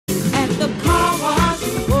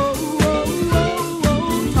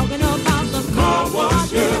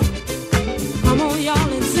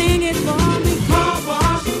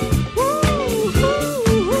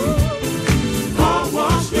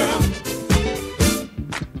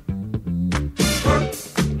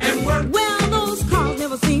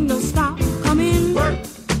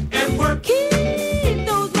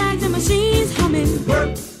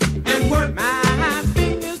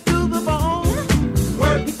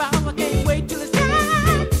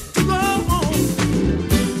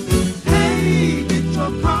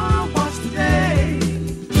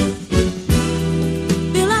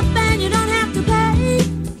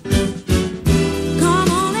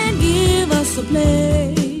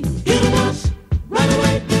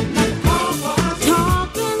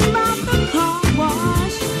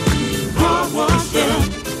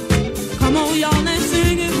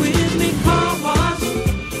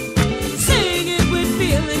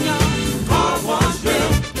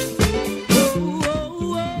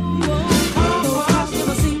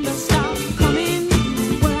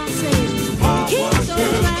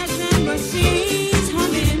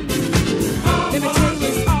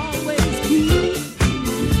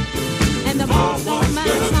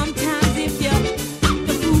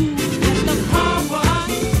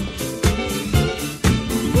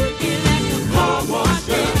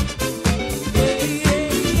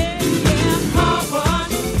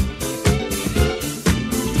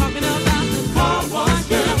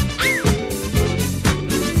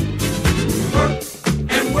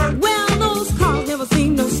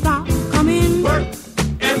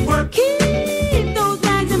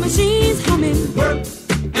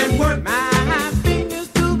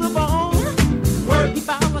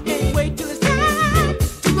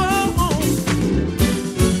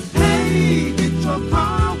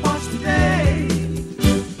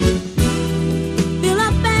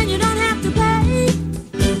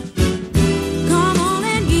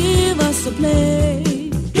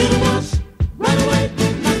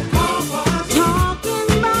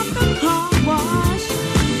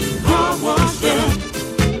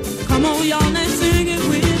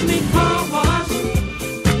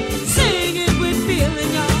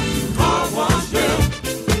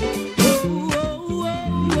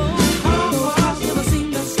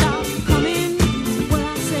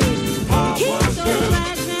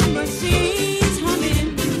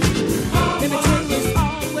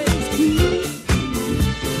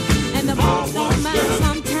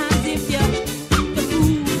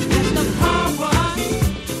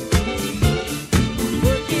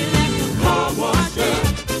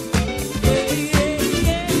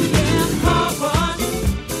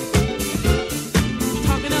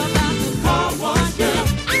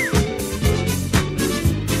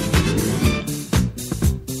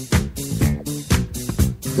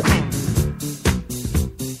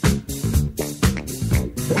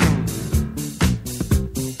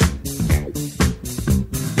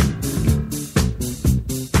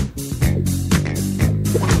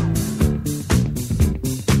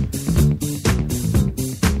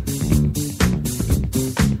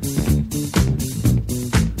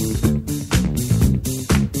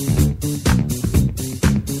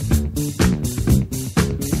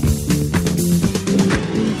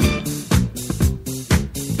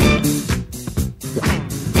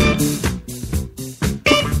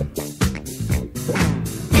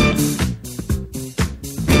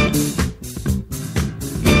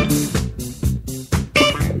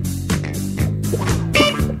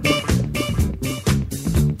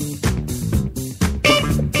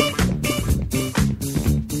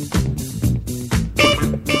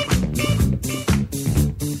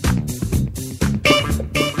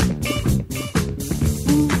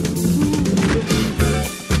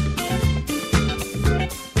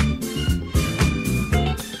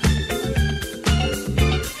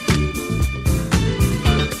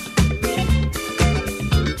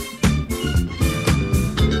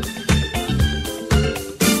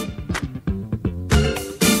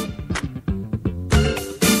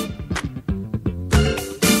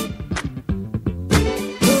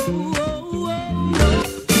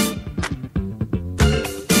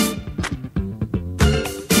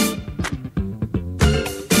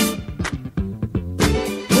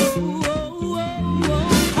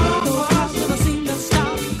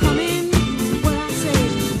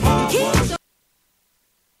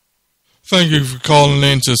Thank you for calling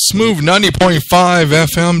in to Smooth 90.5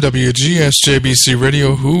 FM WGSJBC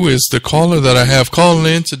Radio. Who is the caller that I have calling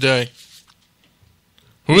in today?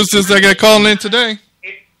 Who is this that got calling in today?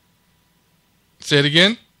 Say it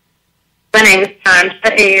again. My name is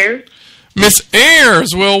Tanja Ayers. Miss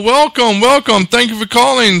Ayers, well, welcome. Thank you for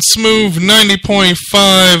calling Smooth 90.5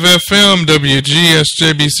 FM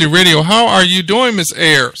WGSJBC Radio. How are you doing, Miss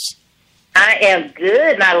Ayers? I am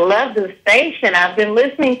good, and I love the station. I've been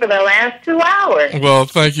listening for the last 2 hours. Well,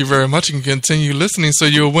 thank you very much, and continue listening so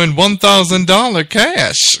you'll win $1,000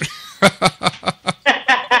 cash.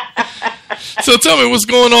 So tell me, what's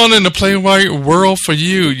going on in the Playwright world for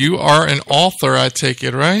you? You are an author, I take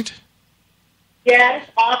it, right? Yes,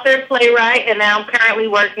 author, playwright, and now I'm currently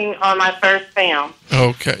working on my first film.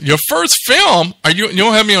 Okay. Your first film? You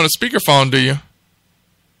don't have me on a speakerphone, do you?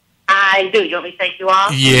 I do. You want me to take you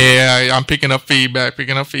off? Yeah, I'm picking up feedback.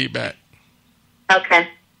 Okay.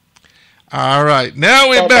 All right. Now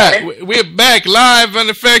we're back. We're back live in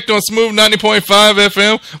effect on Smooth 90.5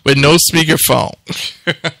 FM with no speakerphone.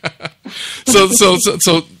 So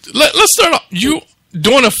let's start off. You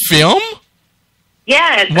doing a film?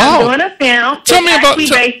 Yes, wow. I'm doing a film. Tell me about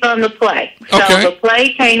it's based on the play. So okay. The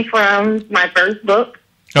play came from my first book.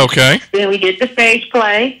 Okay. Then we did the stage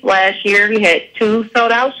play. Last year we had 2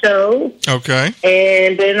 sold-out shows. Okay.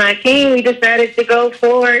 And then we decided to go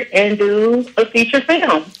forward and do a feature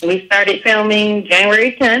film. We started filming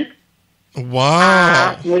January 10th.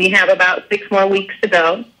 Wow. We have about 6 more weeks to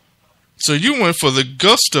go. So you went for the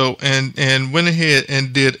gusto and went ahead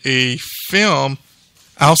and did a film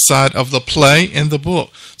outside of the play and the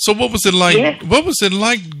book. So what was it like? Yes. What was it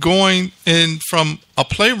like going in from a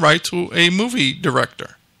playwright to a movie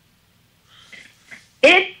director?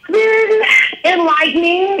 It's been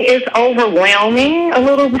enlightening. It's overwhelming a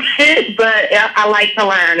little bit, but I like to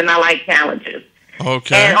learn and I like challenges.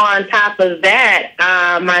 Okay. And on top of that,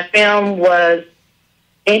 my film was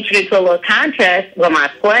entered into a little contest with my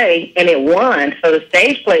play, and it won. So the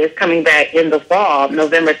stage play is coming back in the fall,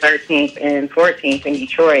 November 13th and 14th in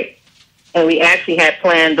Detroit. And we actually had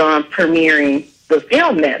planned on premiering the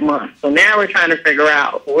film that month. So now we're trying to figure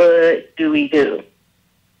out, what do we do?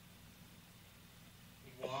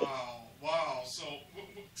 Wow. So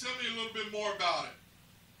tell me a little bit more about it.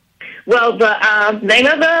 Well, the name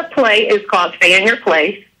of the play is called Stay in Your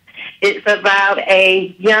Place. It's about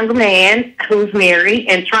a young man who's married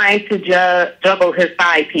and trying to juggle his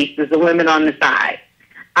side pieces, the women on the side.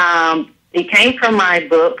 It came from my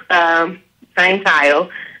book, same title.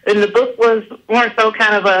 And the book was more so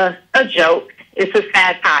kind of a joke. It's a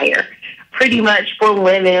satire, pretty much for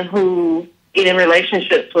women who get in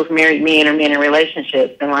relationships with married men or men in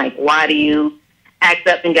relationships. And like, why do you act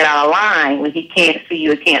up and get out of line when he can't see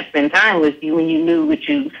you or can't spend time with you when you knew what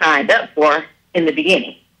you signed up for in the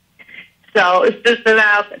beginning? So it's just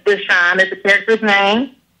about Deshaun is the character's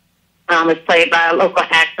name. It's played by a local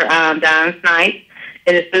actor, Don Snipes.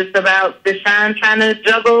 And it's just about Deshaun trying to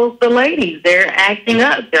juggle the ladies. They're acting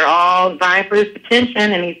up. They're all vying for his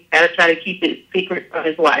attention, and he's got to try to keep it secret from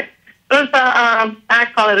his wife. So it's I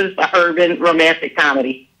call it an urban romantic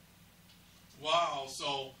comedy. Wow.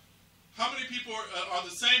 So how many people are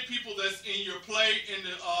the same people that's in your play in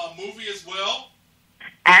the movie as well?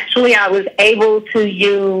 Actually, I was able to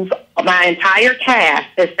use my entire cast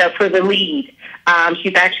except for the lead.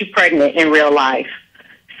 She's actually pregnant in real life.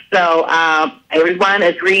 So everyone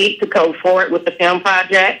agreed to go forward with the film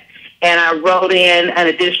project, and I wrote in an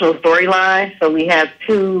additional storyline, so we have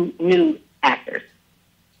 2 new actors.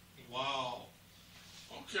 Wow.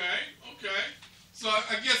 Okay. So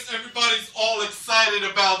I guess everybody's all excited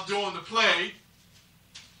about doing the play.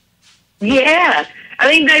 Yeah. I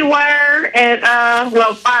think they were, and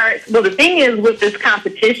the thing is with this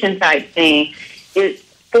competition type thing, it's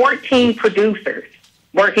 14 producers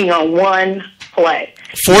working on one play.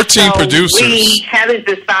 14 producers. We haven't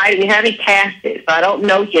decided, we haven't cast it, so I don't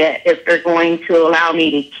know yet if they're going to allow me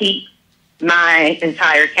to keep my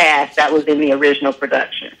entire cast that was in the original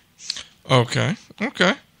production. Okay.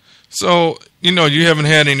 So, you haven't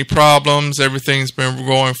had any problems, everything's been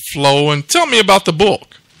going flowing. Tell me about the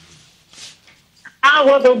book.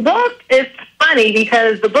 Well, the book is funny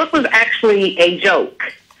because the book was actually a joke.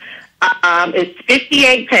 It's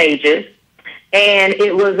 58 pages, and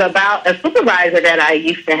it was about a supervisor that I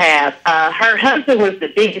used to have. Her husband was the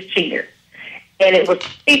biggest cheater, and it was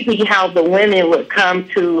crazy how the women would come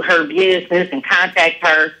to her business and contact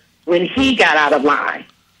her when he got out of line.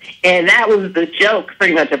 And that was the joke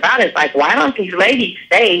pretty much about it. It's like, why don't these ladies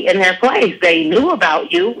stay in their place? They knew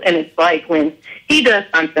about you, and it's like when he does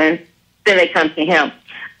something, then they come to him.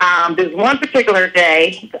 There's one particular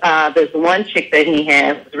day, there's one chick that he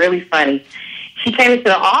has, it's really funny. She came into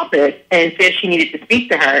the office and said she needed to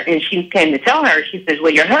speak to her, and she came to tell her, she says,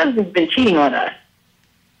 well, your husband's been cheating on us.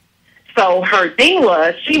 So her thing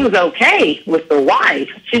was, she was okay with the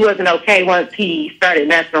wife. She wasn't okay once he started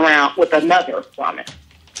messing around with another woman.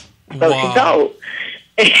 So she told.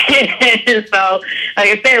 And so, like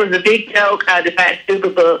I said, it was a big joke, the Fat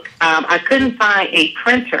Stupid book. I couldn't find a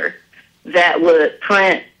printer that would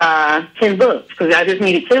print 10 books, because I just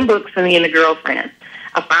needed 10 books for me and the girlfriend.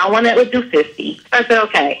 I found one that would do 50. So I said,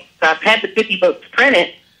 okay. So I've had the 50 books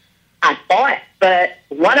printed. I bought, but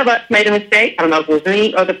one of us made a mistake. I don't know if it was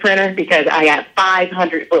me or the printer, because I got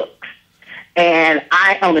 500 books. And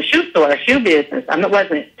I own a shoe store, a shoe business. I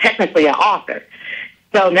wasn't technically an author.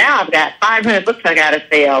 So now I've got 500 books I got to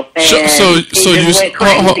sell. And so you went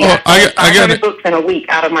crazy. I got 500 books in a week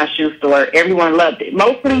out of my shoe store. Everyone loved it,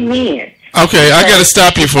 mostly men. Okay, I got to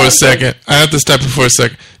stop you for a second. I have to stop you for a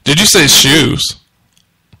second. Did you say shoes?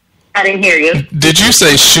 I didn't hear you. Did you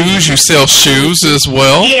say shoes? You sell shoes as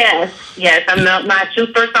well? Yes. I'm my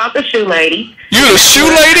shoe store called the Shoe Lady. You're the Shoe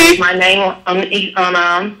Lady? My name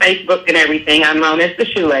on Facebook and everything. I'm known as the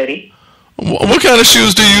Shoe Lady. What kind of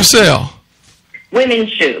shoes do you sell?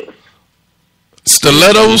 Women's shoes.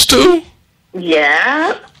 Stilettos too?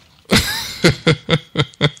 Yeah.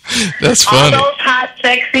 That's funny. All those hot,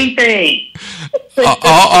 sexy things.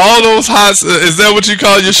 all those hot, is that what you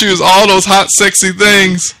call your shoes? All those hot, sexy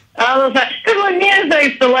things? Because when men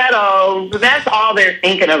say stilettos, that's all they're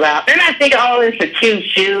thinking about. They're not thinking, oh, it's a cute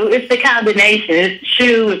shoe. It's the combination. It's the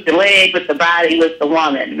shoe with the leg, with the body, with the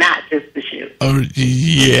woman, not just the shoe. Oh,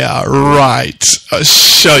 yeah, right.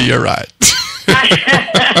 Sure, you're right.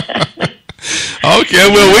 Okay,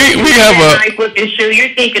 well, we have a nice looking shoe.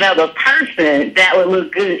 You're thinking of a person that would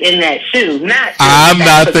look good in that shoe, not. I'm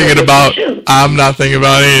not thinking about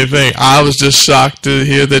anything. I was just shocked to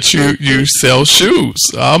hear that you sell shoes.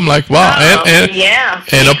 I'm like, wow, and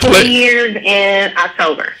a 20 years in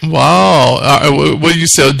October. Wow, what do you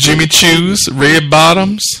sell? Jimmy Choos, red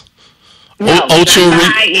bottoms. No, that's the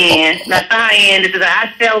high end. That's the high end.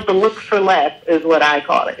 I sell the look for less, is what I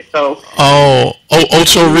call it. So.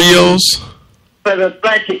 Ocho Rios. For the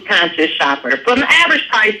budget conscious shopper, from the average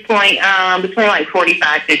price point, between like $45,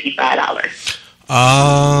 $55.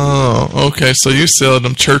 Oh, okay. So you sell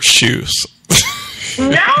them church shoes?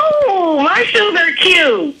 No, my shoes are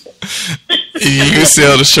cute. You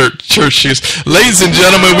sell the church shoes, ladies and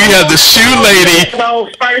gentlemen. We have the Shoe Lady.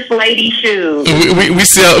 Those first lady shoes.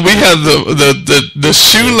 We have the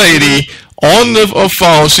Shoe Lady on the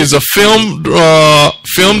phone. She's a film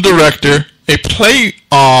director, a play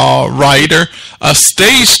writer, a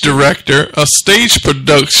stage director, a stage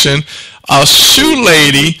production, a shoe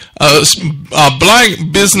lady, a black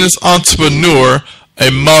business entrepreneur,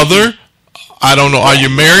 a mother. I don't know. Are you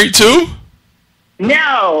married too?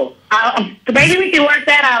 No. Maybe we can work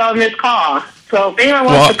that out on this call. So if anyone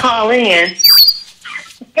wants to call in.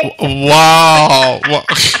 Wow.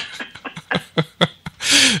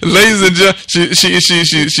 Ladies and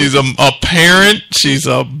gentlemen, she's a parent, she's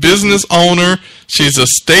a business owner, she's a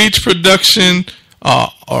stage production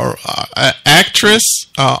actress,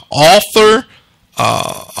 author,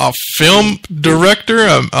 a film director,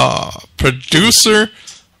 a producer.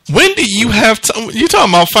 When do you have time? You talking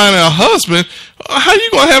about finding a husband? How you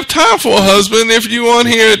gonna have time for a husband if you on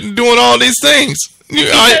here doing all these things?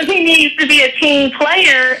 Because he needs to be a team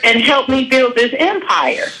player and help me build this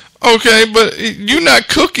empire. Okay, but you're not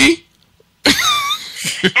Cookie.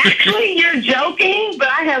 Actually, you're joking, but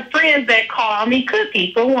I have friends that call me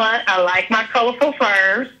Cookie. For one, I like my colorful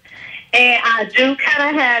furs, and I do kind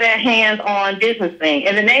of have that hands-on business thing.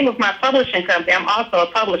 In the name of my publishing company, I'm also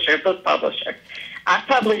a publisher, book publisher. I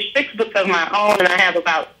publish 6 books of my own, and I have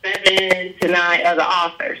about 7 to 9 other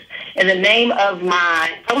authors. And the name of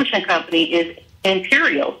my publishing company is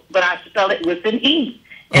Imperial, but I spell it with an E.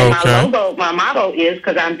 And my motto is,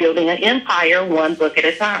 because I'm building an empire one book at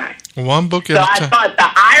a time. One book at a time. So I thought the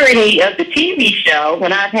irony of the TV show,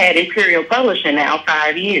 when I've had Imperial Publishing now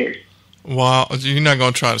 5 years. Wow. You're not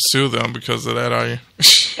going to try to sue them because of that, are you?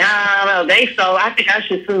 I don't know. I think I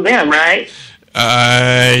should sue them, right?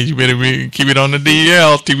 You better keep it on the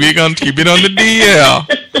DL. Keep it on the DL.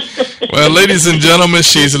 Well, ladies and gentlemen,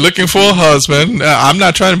 she's looking for a husband. I'm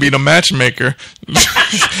not trying to be the matchmaker.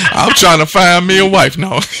 I'm trying to find me a wife.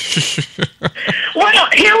 No. Well,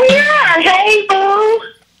 here we are. Hey, boo.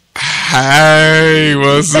 Hey,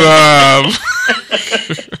 what's up?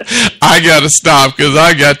 I gotta stop because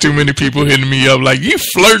I got too many people hitting me up like, you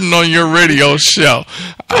flirting on your radio show.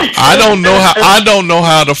 I don't know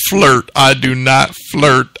how to flirt. I do not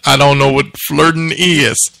flirt. I don't know what flirting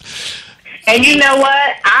is. And you know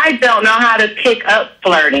what? I don't know how to pick up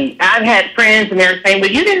flirting. I've had friends and they're saying, well,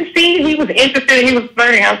 you didn't see he was interested, he was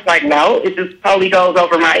flirting. I was like, no, it just totally goes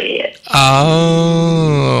over my head.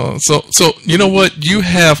 Oh, so you know what? You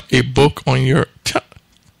have a book on your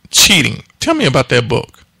cheating. Tell me about that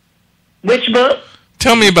book. Which book?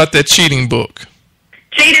 Tell me about that cheating book.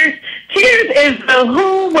 Cheaters is the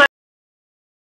who, what,